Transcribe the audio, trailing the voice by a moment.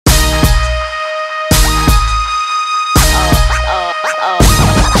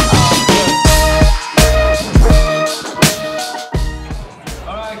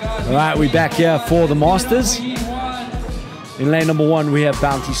Right, we're back here for the Masters. In lane number 1, we have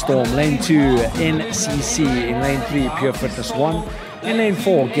Bounty Storm. Lane 2, NCC. In lane 3, Pure Fitness 1. In lane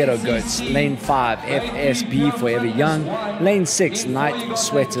 4, Ghetto Goats. Lane 5, FSB Forever Young. Lane 6, Night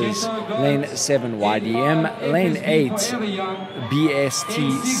Sweaters. Lane 7, YDM. Lane 8,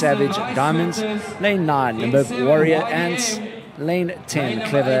 BST Savage Diamonds. Lane 9, Namib Warrior Ants. Lane 10,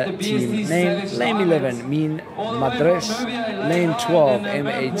 Clever Team Name. Lane 11, Mean Madres. Lane 12,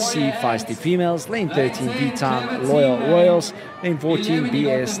 MHC Feisty Females. Lane 13, V-Town Loyal Royals. Lane 14,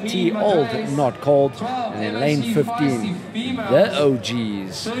 BST Old Not Cold. And then lane 15, the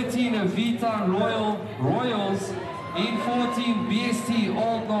OGs. 13, V-Town Royals. In 14, BST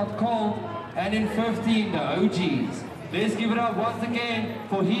Old Not Cold. And in 15, the OGs. Let's give it up once again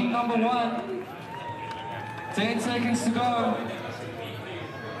for heat number 1. 10 seconds to go.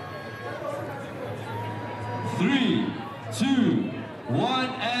 3, 2, 1,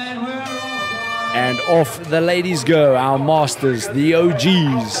 and we're off. And off the ladies go, our masters, the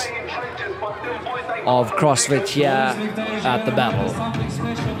OGs of CrossFit here at the battle.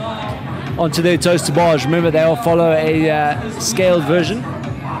 Onto their toaster bars. Remember, they'll follow a scaled version.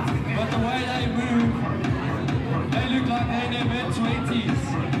 But the way they move, they look like they're in their mid-20s.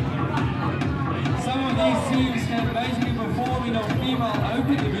 Some of these teams can basically perform in a female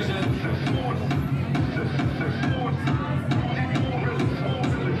open division.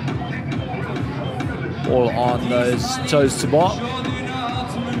 All on those toes to bar.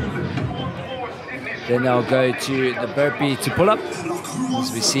 Then they'll go to the burpee to pull up,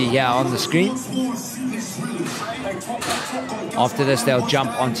 as we see here on the screen. After this, they'll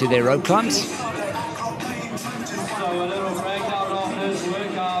jump onto their rope climbs. So a little breakdown of this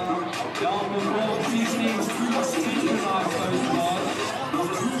workout. They'll perform 16 synchronized toes bars.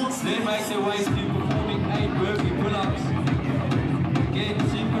 Then make their way to performing 8 burpee pull-ups. Again,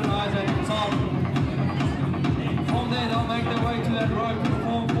 synchronized at the top. From there, they'll make their way to that rope and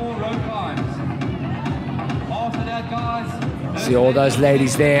perform 4 rope climbs. After that, guys, See all those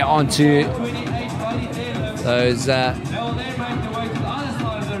ladies there onto 28 body deadlifts. those They'll then make their way to the other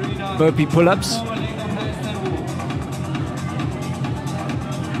side of the arena. burpee pull-ups. Form a leg of handstand walk.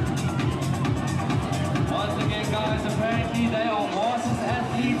 Once again, guys, apparently they are masters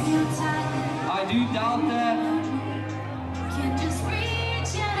athletes. I do doubt that.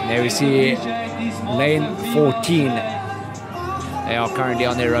 There we see lane 14. They are currently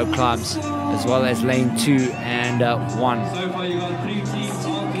on their rope climbs, as well as lane 2 and 1. So far, you got 3 teams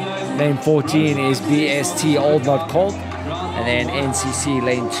on today. Lane 14 is BST Old Not Cold, and then NCC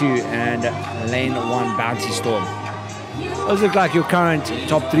lane 2 and lane 1 Bounty Storm. Those look like your current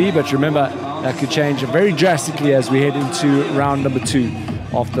top 3, but remember that could change very drastically as we head into round number 2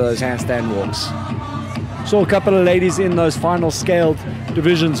 after those handstand walks. Saw a couple of ladies in those final scaled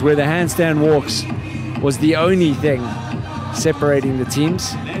divisions where the handstand walks was the only thing separating the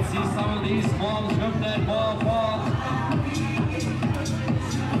teams. Let's see some of these moms rip that ball apart.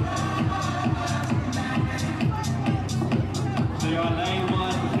 So you're on lane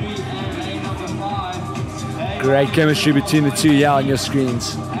 1, 3, and lane number 5. Great chemistry between the two, yeah, on your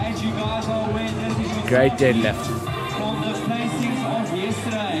screens. As you guys are aware, this is your Great deadlift. from the placings of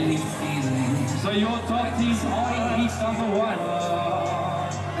yesterday. So your top teams are in heat number 1.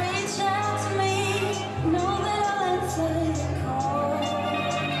 Reach out to me, know that I'll answer your call.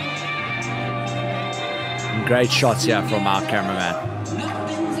 Great shots here from our cameraman.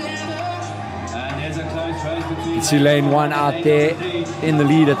 And there's a close race between You can see lane 1 out there in the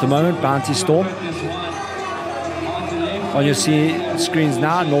lead at the moment, Bounty Storm. this one. On the left, On your screens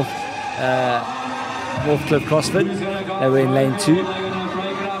now, North Cliff CrossFit. They were in lane 2. they're going to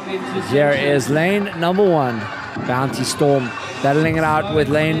break it up into Here is lane number 1, Bounty Storm, battling it out with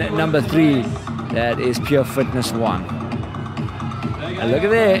lane number 3. That is Pure Fitness 1. And look at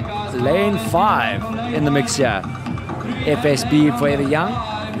there, lane 5 in the mix here. FSB Forever Young.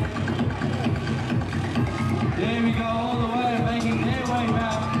 There we go, all the way, making their way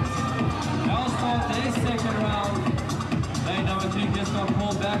back. They'll start their second round. Lane number 2 just got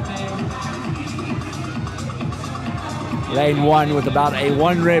pulled back there. Lane 1 with about a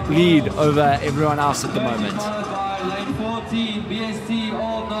 1 rep lead over everyone else at the moment. Followed by lane 14, BST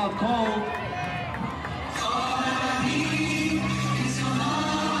All Not Cold.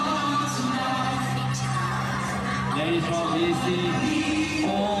 Ladies from BST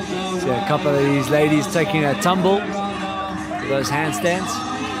All the See a couple of these ladies taking a tumble for those handstands.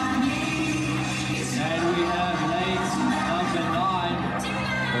 And we have lane number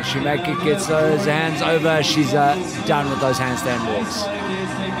 9. When Shumaki gets those hands over, she's done with those handstand walks. Starting their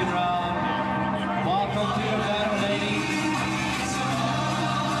second round. Welcome to the battle, ladies.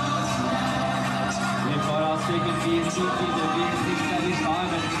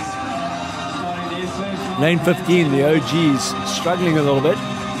 Lane 15, the OGs, struggling a little bit.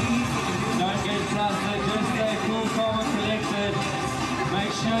 Don't get flustered, just stay cool, calm and collected.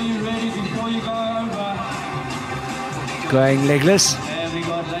 Make sure you're ready before you go over. Going legless, And we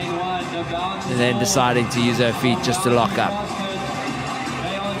got lane 1, the bounce. and then deciding to use her feet just to lock up.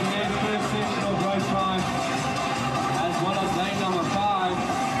 They are the next first section of road time, as well as lane number 5,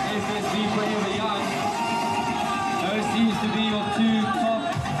 FSB Forever Young. Those seems to be your 2 top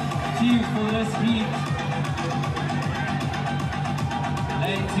teams for this heat.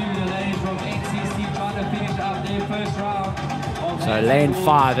 Lane 2, the ladies from NCC trying to finish up their first round. So lane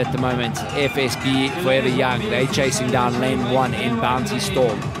 5 at the moment, FSB Forever Young. They're chasing down lane 1 in Bounty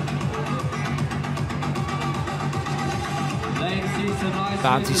Storm. Lane 6, a nice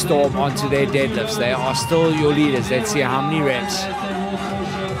Bounty Storm onto their deadlifts. They are still your leaders. Let's see how many reps.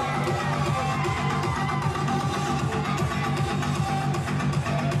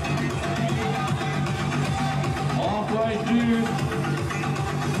 Halfway through.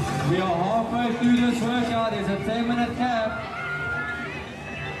 We are halfway through this workout. There's a 10-minute cap.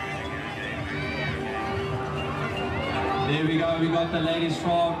 There we go. We got the ladies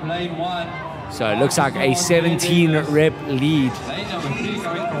from lane 1. So it looks like a 17 rep lead Lane number 3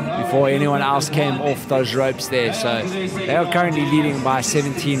 going from before anyone else came off those ropes there. So they are currently leading by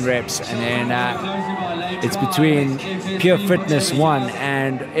 17 reps, and then it's between Pure Fitness 1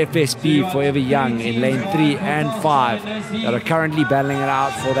 and FSB Forever Young in lane 3 and 5 that are currently battling it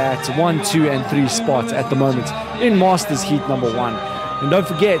out for that 1, 2 and 3 spots at the moment in Masters Heat number 1. And don't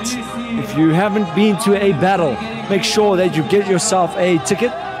forget, if you haven't been to a battle, make sure that you get yourself a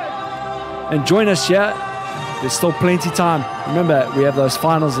ticket and join us here. There's still plenty of time. Remember, we have those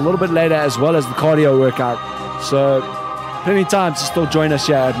finals a little bit later as well as the cardio workout. So plenty of time to still join us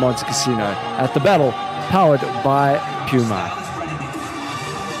here at Monte Casino at the battle powered by Puma.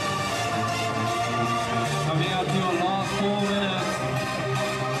 Coming out to your last 4 minutes.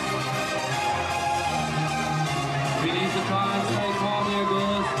 We need to try and stay calm here,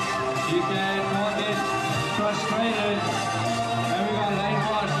 girls. You cannot get frustrated. And we got lane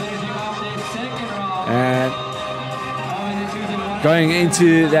 1 finishing up their second round. And going into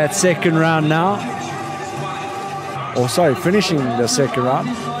that second round now. Or sorry, finishing the second round.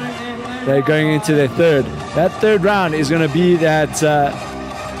 They're going into their third. That third round is going to be that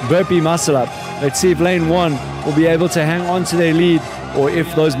burpee muscle up. Let's see if lane 1 will be able to hang on to their lead, or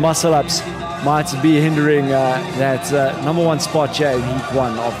if those muscle ups might be hindering that number 1 spot here in Heat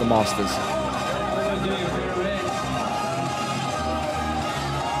 1 of the Masters.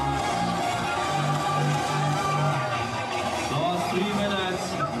 Last 3 minutes.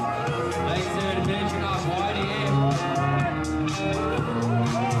 Lane 7 finishing up winding in.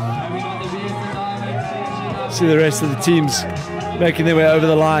 And we got the VS Diamond finishing up. See the rest of the teams making their way over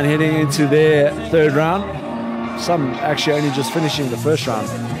the line, heading into their third round. Some actually only just finishing the first round.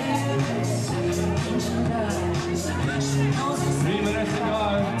 3 minutes to go.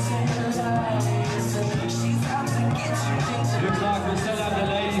 Looks like we still have the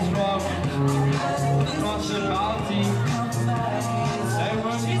ladies from Crossfit Bounty. They're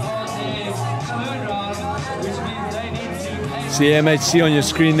working on their third round, which means they need to See MHC on your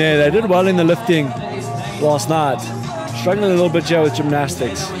screen there. They did well in the lifting last night. Struggling a little bit here with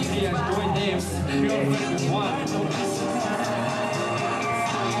gymnastics. has joined them. Pure Fitness 1.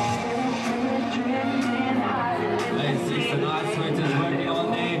 Lane 6, the night sweaters working on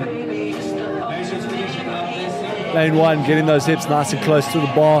there. Patience finishing up this. Lane 1 getting those hips nice and close to the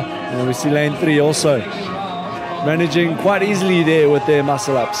bar. And then we see lane 3 also managing quite easily there with their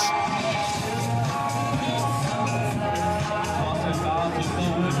muscle ups. Crossfit Bounty still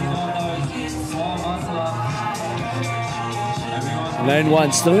working on those small muscle ups. And we got Lane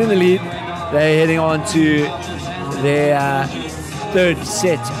 1 still in the lead. They're heading on to their third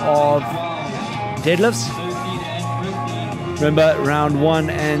set of deadlifts. 13 and 15. Remember, round 1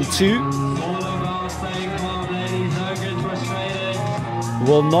 and 2 All about staying calm, ladies. Don't get frustrated.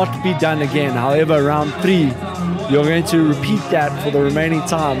 will not be done again. However, round 3, you're going to repeat that for the remaining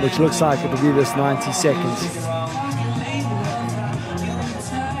time, which looks like it'll be this 90 seconds.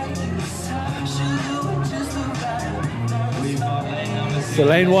 We've got lane number 6. So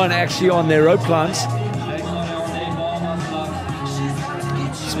lane 1 actually on their rope climbs Next on their bar muscle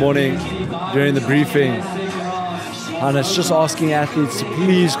ups. this morning during the briefing. And it's just asking athletes to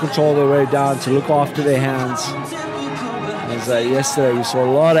please control their way down, to look after their hands. As yesterday we saw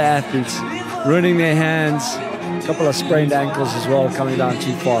a lot of athletes ruining their hands, a couple of sprained ankles as well, coming down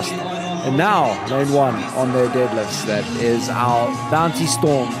too fast. And now lane 1 on their deadlifts. That is our Bounty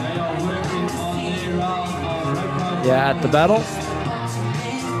Storm. Yeah, at the battle.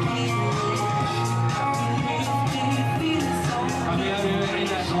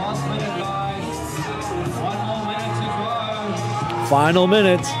 final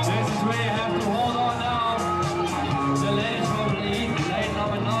minute. This is where you have to hold on now. The ladies from the lane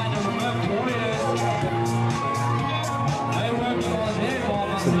number 9, the Merc Warriors. They work on their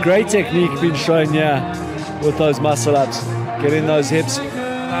ball. Some great technique being shown here with those muscle ups. Getting those hips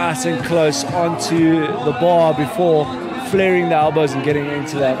nice and close onto the bar before flaring the elbows and getting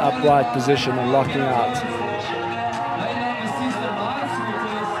into that upright position and locking out. Lane number 6, the Night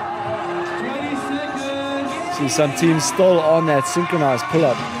Sweepers. 20 seconds. See some teams still on that synchronized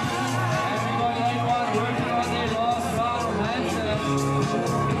pull-up. And we got lane 1 working on their last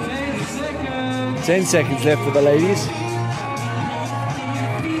round of hands. 10 seconds. 10 seconds left for the ladies. 5,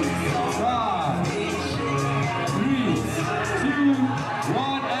 3, 2,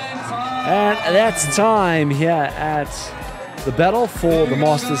 1, and time. And that's time here at the battle for the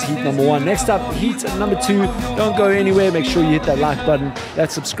Masters Heat number 1. Next up, Heat number 2. Don't go anywhere. Make sure you hit that like button,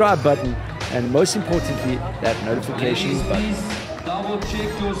 that subscribe button, and most importantly, that notifications button. Please double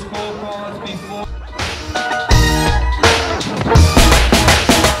check your scorecards before.